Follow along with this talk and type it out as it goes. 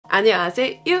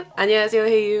안녕하세요, 안녕하세요,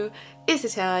 hey you. It's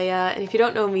Natalia, and if you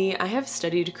don't know me, I have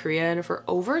studied Korean for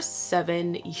over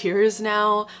 7 years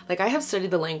now. Like, I have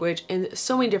studied the language in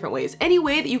so many different ways. Any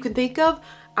way that you can think of,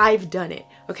 I've done it,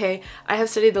 okay? I have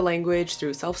studied the language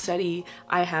through self-study.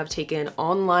 I have taken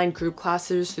online group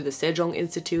classes through the Sejong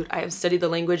Institute. I have studied the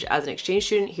language as an exchange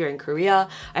student here in Korea.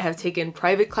 I have taken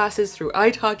private classes through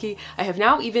iTalki. I have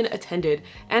now even attended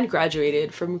and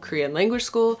graduated from Korean language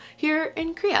school here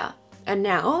in Korea. And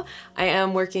now I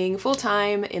am working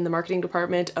full-time in the marketing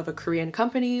department of a Korean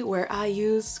company where I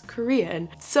use Korean.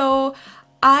 So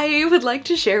I would like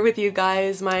to share with you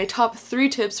guys my top 3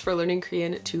 tips for learning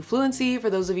Korean to fluency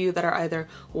for those of you that are either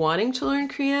wanting to learn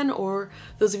Korean or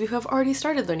those of you who have already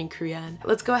started learning Korean.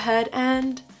 Let's go ahead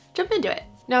and jump into it.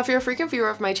 Now, if you're a frequent viewer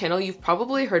of my channel, you've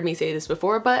probably heard me say this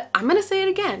before, but I'm gonna say it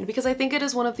again because I think it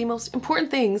is one of the most important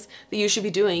things that you should be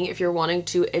doing if you're wanting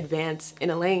to advance in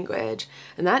a language,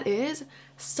 and that is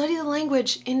study the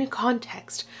language in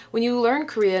context. When you learn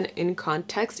Korean in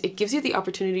context, it gives you the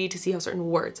opportunity to see how certain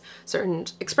words, certain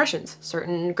expressions,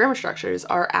 certain grammar structures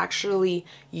are actually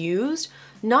used.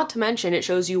 Not to mention, it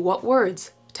shows you what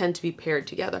words tend to be paired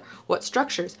together, what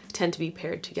structures tend to be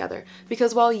paired together.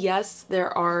 Because while yes,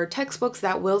 there are textbooks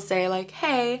that will say like,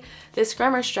 hey, this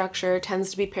grammar structure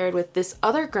tends to be paired with this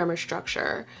other grammar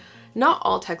structure, not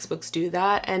all textbooks do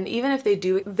that, and even if they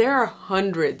do, there are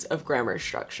hundreds of grammar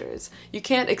structures. You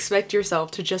can't expect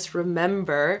yourself to just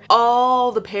remember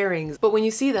all the pairings, but when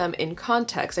you see them in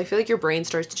context, I feel like your brain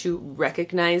starts to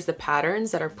recognize the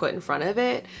patterns that are put in front of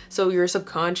it, so you're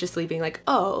subconsciously being like,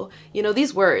 oh, you know,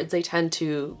 these words, they tend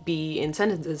to be in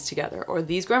sentences together, or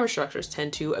these grammar structures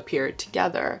tend to appear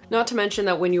together. Not to mention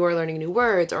that when you are learning new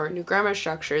words or new grammar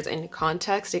structures in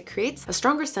context, it creates a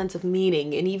stronger sense of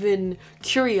meaning and even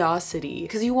curiosity,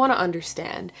 because you want to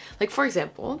understand. Like, for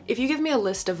example, if you give me a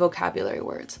list of vocabulary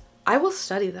words, I will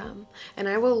study them and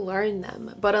I will learn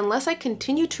them, but unless I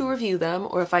continue to review them,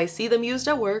 or if I see them used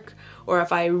at work, or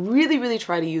if I really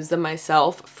try to use them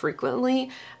myself frequently,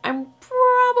 I'm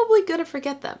probably gonna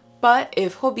forget them. But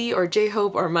if Hobi or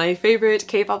J-Hope or my favorite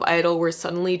K-pop idol were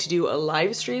suddenly to do a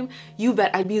live stream, you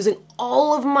bet I'd be using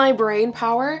all of my brain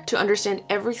power to understand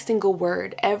every single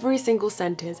word, every single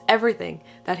sentence, everything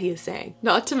that he is saying.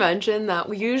 Not to mention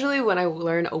that usually when I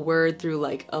learn a word through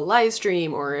like a live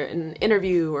stream or an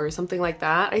interview or something like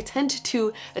that, I tend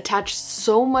to attach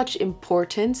so much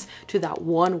importance to that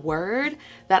one word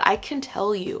that I can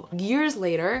tell you years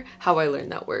later how I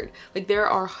learned that word. Like, there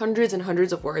are hundreds and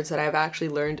hundreds of words that I've actually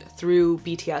learned through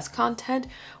BTS content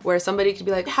where somebody could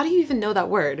be like, how do you even know that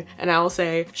word? And I will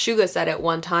say, Suga said it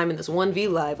one time in this one V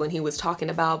live when he was talking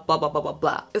about blah blah blah blah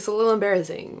blah. It's a little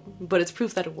embarrassing, but it's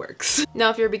proof that it works. Now,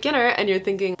 if you're a beginner and you're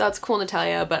thinking, that's cool,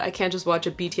 Natalia, but I can't just watch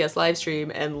a BTS live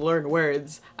stream and learn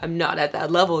words. I'm not at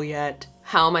that level yet.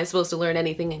 How am I supposed to learn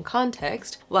anything in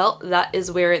context? Well, that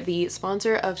is where the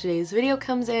sponsor of today's video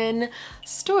comes in,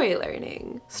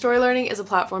 StoryLearning. StoryLearning is a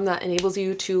platform that enables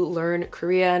you to learn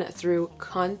Korean through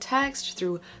context,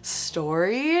 through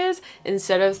stories,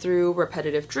 instead of through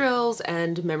repetitive drills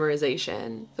and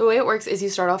memorization. The way it works is you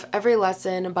start off every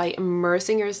lesson by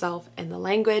immersing yourself in the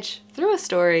language through a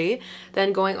story,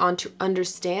 then going on to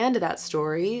understand that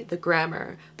story, the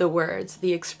grammar, the words,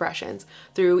 the expressions,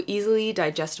 through easily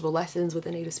digestible lessons with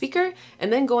a native speaker,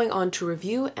 and then going on to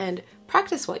review and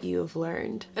practice what you have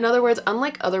learned. In other words,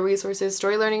 unlike other resources,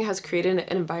 StoryLearning has created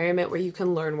an environment where you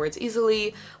can learn words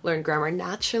easily, learn grammar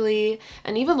naturally,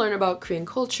 and even learn about Korean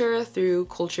culture through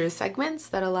culture segments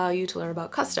that allow you to learn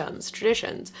about customs,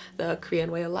 traditions, the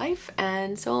Korean way of life,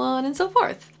 and so on and so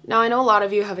forth. Now, I know a lot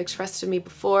of you have expressed to me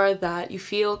before that you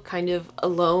feel kind of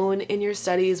alone in your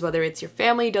studies, whether it's your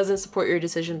family doesn't support your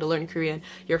decision to learn Korean,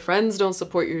 your friends don't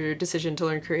support your decision to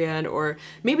learn Korean, or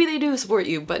maybe they do support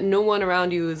you, but no one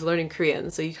around you is learning Korean,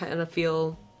 so you kind of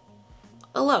feel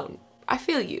alone. I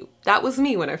feel you. That was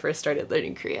me when I first started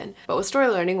learning Korean. But with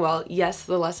StoryLearning, well, yes,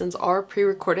 the lessons are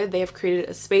pre-recorded. They have created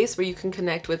a space where you can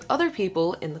connect with other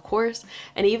people in the course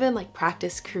and even like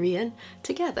practice Korean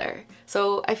together.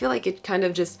 So I feel like it kind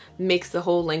of just makes the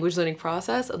whole language learning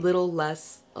process a little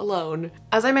less alone.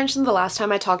 As I mentioned the last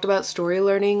time I talked about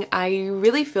StoryLearning, I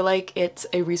really feel like it's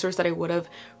a resource that I would have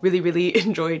really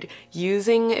enjoyed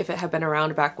using if it had been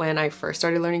around back when I first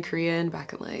started learning Korean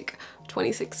back in like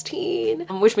 2016,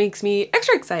 which makes me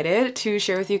extra excited to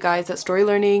share with you guys that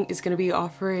StoryLearning is going to be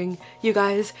offering you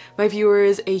guys, my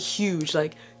viewers, a huge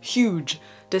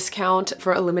discount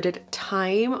for a limited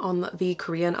time on the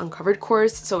Korean Uncovered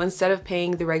course. So instead of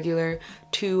paying the regular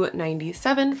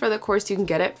 $297 for the course, you can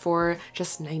get it for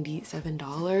just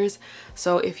 $97.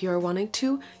 So if you're wanting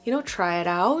to, you know, try it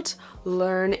out,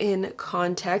 learn in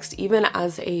context, even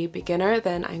as a beginner,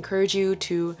 then I encourage you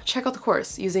to check out the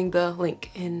course using the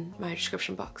link in my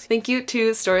description box. Thank you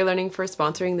to StoryLearning for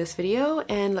sponsoring this video,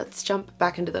 and let's jump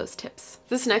back into those tips.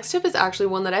 This next tip is actually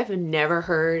one that I've never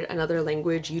heard another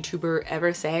language YouTuber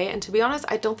ever say, and to be honest,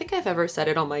 I don't think I've ever said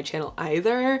it on my channel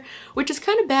either, which is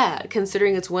kind of bad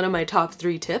considering it's one of my top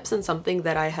 3 tips and something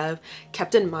that I have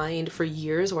kept in mind for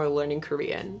years while learning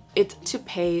Korean. It's to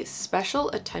pay special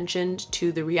attention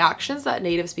to the reactions that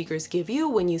native speakers give you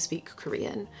when you speak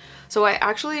Korean. So I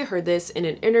actually heard this in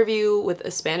an interview with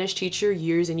a Spanish teacher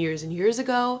years and years and years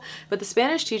ago, but the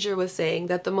Spanish teacher was saying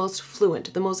that the most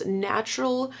fluent, the most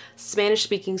natural Spanish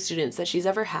speaking students that she's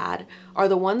ever had are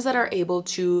the ones that are able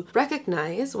to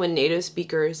recognize when native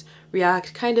speakers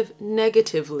react kind of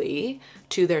negatively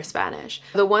to their Spanish.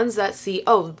 The ones that see,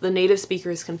 oh, the native speaker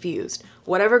is confused.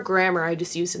 Whatever grammar I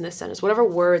just used in this sentence, whatever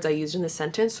words I used in this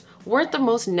sentence weren't the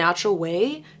most natural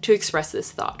way to express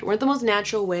this thought, weren't the most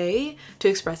natural way to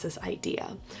express this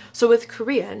idea. So with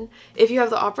Korean, if you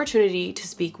have the opportunity to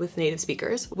speak with native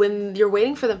speakers, when you're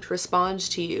waiting for them to respond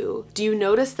to you, do you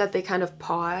notice that they kind of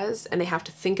pause and they have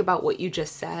to think about what you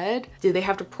just said? Do they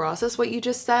have to process what you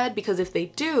just said? Because if they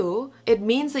do, it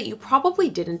means that you probably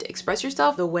didn't express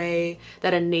yourself the way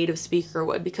that a native speaker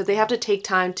would, because they have to take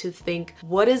time to think,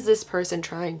 what is this person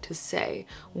trying to say?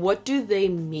 What do they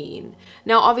mean?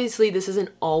 Now, obviously, this isn't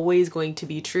always going to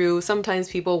be true. Sometimes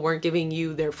people weren't giving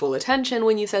you their full attention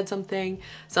when you said something.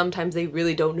 Sometimes they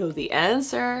really don't know the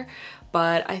answer.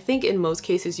 But I think in most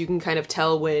cases, you can kind of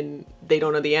tell when they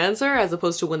don't know the answer as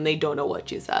opposed to when they don't know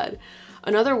what you said.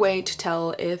 Another way to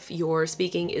tell if your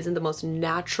speaking isn't the most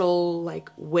natural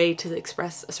way to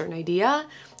express a certain idea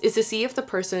is to see if the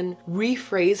person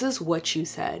rephrases what you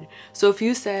said. So if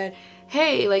you said,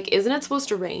 hey, isn't it supposed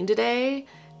to rain today?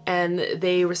 And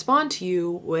they respond to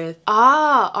you with,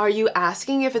 are you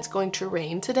asking if it's going to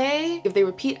rain today? If they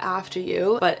repeat after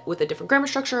you, but with a different grammar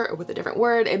structure or with a different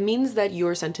word, it means that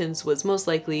your sentence was most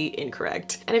likely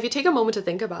incorrect. And if you take a moment to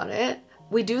think about it,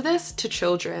 we do this to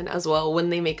children as well when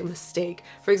they make a mistake.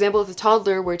 For example, if a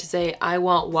toddler were to say, I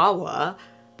want Wawa,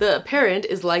 the parent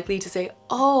is likely to say,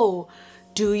 oh,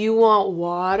 do you want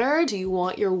water? Do you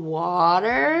want your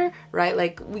water?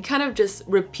 Right? We kind of just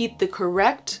repeat the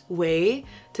correct way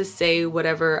to say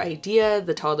whatever idea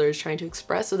the toddler is trying to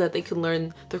express so that they can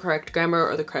learn the correct grammar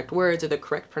or the correct words or the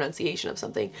correct pronunciation of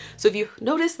something. So if you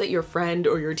notice that your friend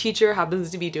or your teacher happens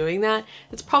to be doing that,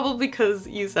 it's probably because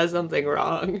you said something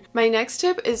wrong. My next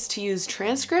tip is to use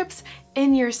transcripts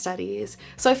in your studies.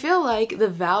 So I feel like the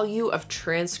value of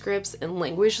transcripts in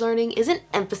language learning isn't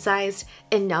emphasized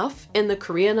enough in the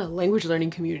Korean language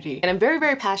learning community. And I'm very,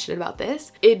 very passionate about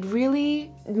this. It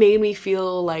really made me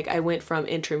feel like I went from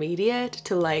intermediate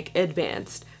to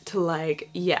advanced to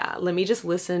yeah, let me just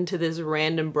listen to this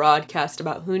random broadcast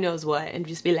about who knows what and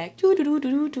just be like, do do do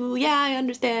do do, yeah, I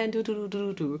understand, do do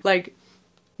do do do.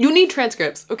 You need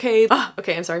transcripts, okay?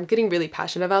 Okay, I'm sorry, I'm getting really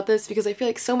passionate about this because I feel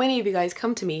like so many of you guys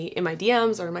come to me in my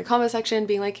DMs or in my comment section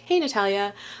being like, hey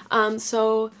Natalia,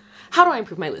 so how do I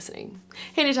improve my listening?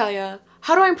 Hey Natalia,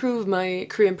 how do I improve my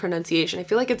Korean pronunciation? I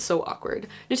feel like it's so awkward.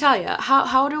 Natalia,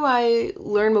 how do I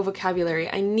learn more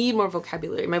vocabulary? I need more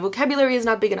vocabulary. My vocabulary is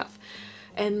not big enough.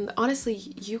 And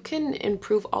honestly, you can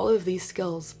improve all of these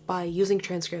skills by using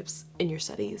transcripts in your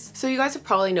studies. So you guys have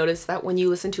probably noticed that when you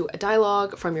listen to a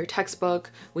dialogue from your textbook,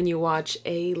 when you watch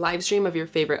a live stream of your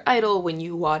favorite idol, when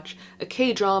you watch a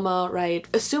K-drama, right?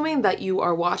 Assuming that you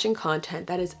are watching content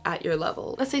that is at your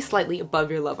level, let's say slightly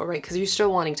above your level, right? Because you're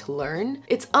still wanting to learn,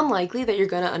 it's unlikely that you're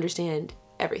gonna understand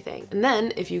everything. And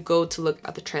then if you go to look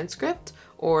at the transcript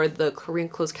or the Korean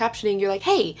closed captioning, you're like,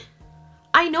 hey,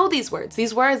 I know these words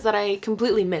that I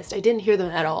completely missed. I didn't hear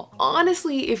them at all.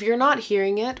 Honestly, if you're not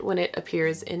hearing it when it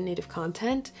appears in native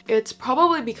content, it's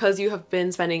probably because you have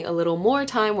been spending a little more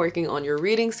time working on your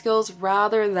reading skills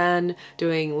rather than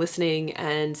doing listening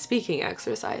and speaking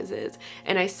exercises.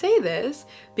 And I say this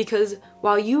because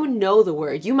while you know the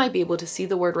word, you might be able to see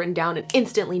the word written down and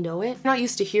instantly know it. You're not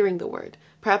used to hearing the word.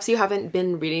 Perhaps you haven't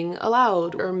been reading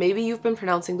aloud, or maybe you've been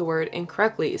pronouncing the word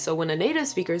incorrectly. So when a native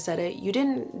speaker said it, you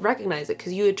didn't recognize it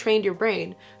because you had trained your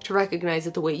brain to recognize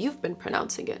it the way you've been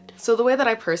pronouncing it. So the way that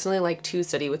I personally like to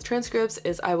study with transcripts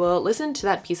is I will listen to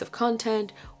that piece of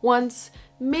content once,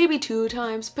 maybe 2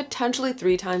 times, potentially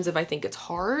 3 times if I think it's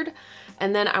hard.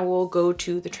 And then I will go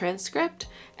to the transcript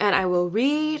and I will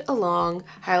read along,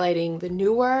 highlighting the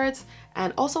new words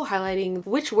and also highlighting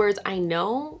which words I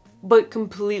know but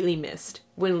completely missed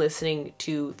when listening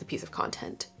to the piece of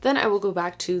content. Then I will go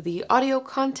back to the audio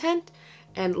content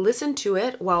and listen to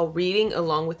it while reading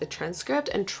along with the transcript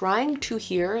and trying to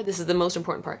hear, this is the most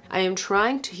important part, I am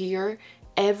trying to hear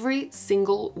every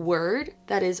single word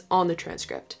that is on the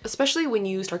transcript, especially when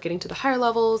you start getting to the higher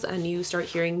levels and you start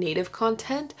hearing native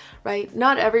content, right?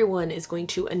 Not everyone is going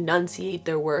to enunciate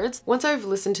their words. Once I've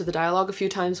listened to the dialogue a few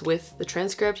times with the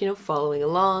transcript, you know, following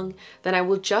along, then I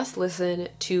will just listen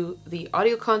to the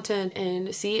audio content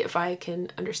and see if I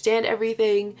can understand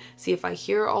everything, see if I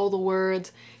hear all the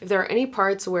words. If there are any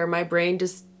parts where my brain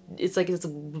just, it's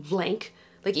blank,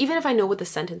 like even if I know what the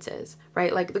sentence is,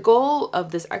 right? Like the goal of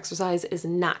this exercise is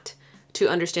not to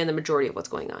understand the majority of what's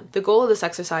going on. The goal of this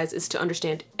exercise is to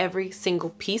understand every single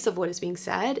piece of what is being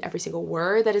said, every single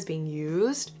word that is being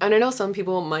used. And I know some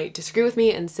people might disagree with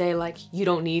me and say like, you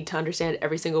don't need to understand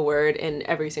every single word in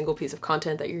every single piece of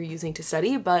content that you're using to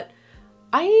study, but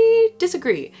I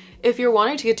disagree. If you're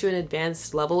wanting to get to an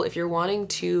advanced level, if you're wanting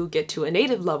to get to a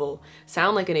native level,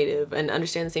 sound like a native and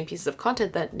understand the same pieces of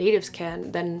content that natives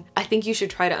can, then I think you should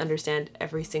try to understand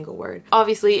every single word.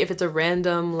 Obviously, if it's a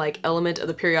random like element of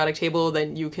the periodic table,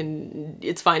 then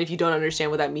it's fine if you don't understand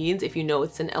what that means, if you know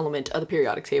it's an element of the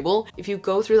periodic table. If you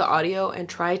go through the audio and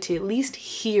try to at least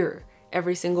hear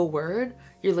every single word,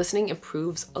 your listening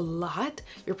improves a lot,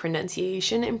 your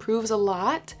pronunciation improves a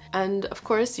lot, and of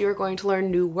course you're going to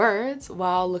learn new words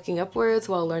while looking up words,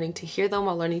 while learning to hear them,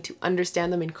 while learning to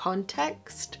understand them in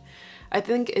context. I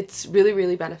think it's really,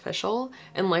 really beneficial,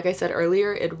 and like I said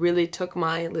earlier, it really took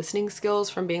my listening skills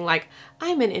from being like,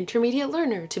 I'm an intermediate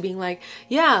learner, to being like,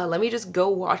 yeah, let me just go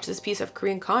watch this piece of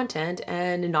Korean content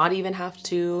and not even have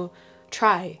to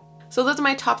try. So those are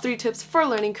my top 3 tips for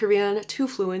learning Korean to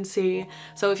fluency.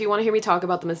 So if you want to hear me talk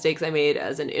about the mistakes I made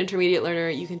as an intermediate learner,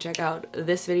 you can check out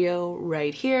this video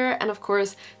right here. And of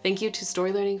course, thank you to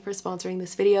StoryLearning for sponsoring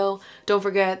this video. Don't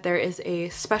forget, there is a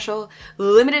special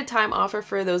limited time offer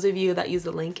for those of you that use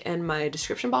the link in my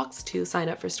description box to sign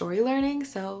up for StoryLearning.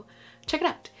 So check it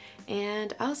out.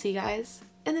 And I'll see you guys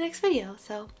in the next video.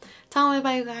 So 다음에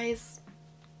봐요, guys.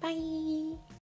 Bye.